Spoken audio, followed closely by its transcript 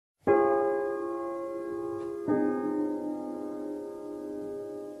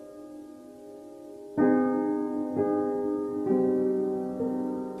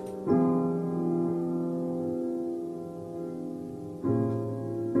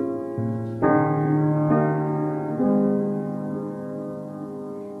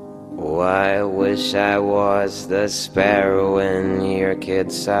wish I was the sparrow in your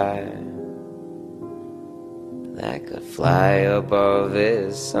kid's eye that could fly above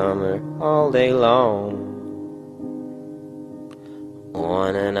his summer all day long,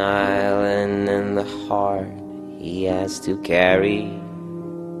 on an island in the heart he has to carry,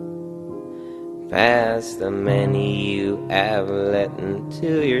 past the many you have let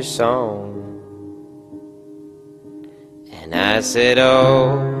into your song. And I said,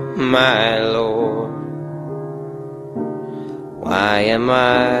 oh my Lord, why am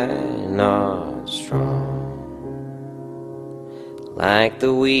I not strong like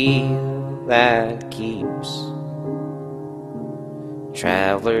the wheel that keeps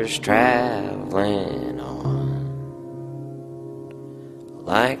travelers traveling on,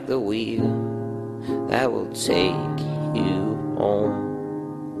 like the wheel that will take you home.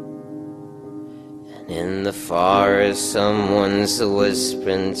 And in the forest someone's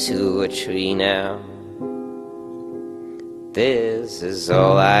whispering to a tree now, this is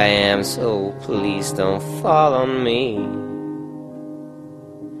all I am, so please don't fall on me.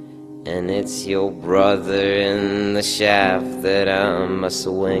 And it's your brother in the shaft that I'm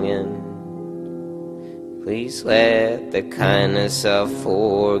a-swinging. Please let the kindness of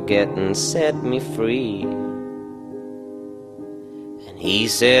forgetting set me free. And he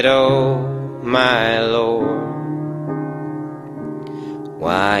said, oh my Lord,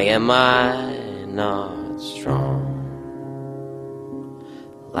 why am I not strong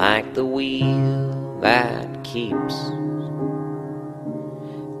like the wheel that keeps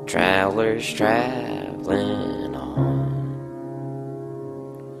travelers traveling on,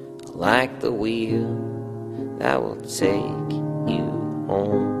 like the wheel that will take you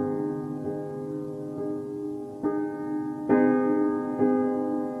home.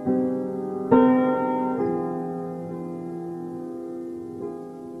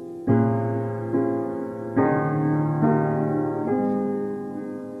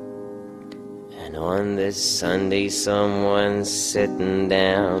 And on this Sunday someone's sitting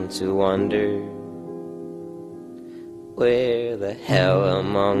down to wonder, where the hell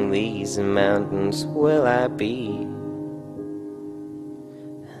among these mountains will I be?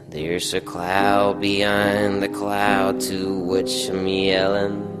 There's a cloud behind the cloud to which I'm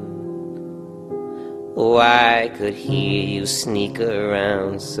yelling, oh, I could hear you sneak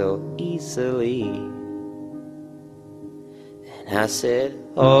around so easily. And I said,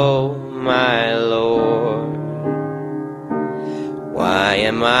 oh my Lord, why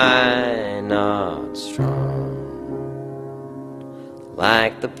am I not strong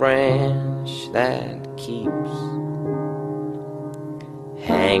like the branch that keeps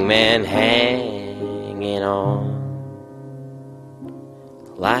hangman hanging on,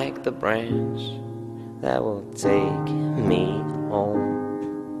 like the branch that will take me home.